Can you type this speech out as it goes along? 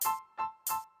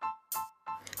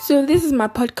So this is my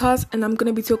podcast and I'm going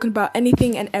to be talking about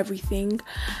anything and everything.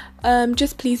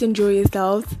 Just please enjoy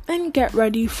yourselves and get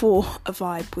ready for a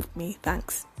vibe with me.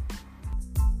 Thanks.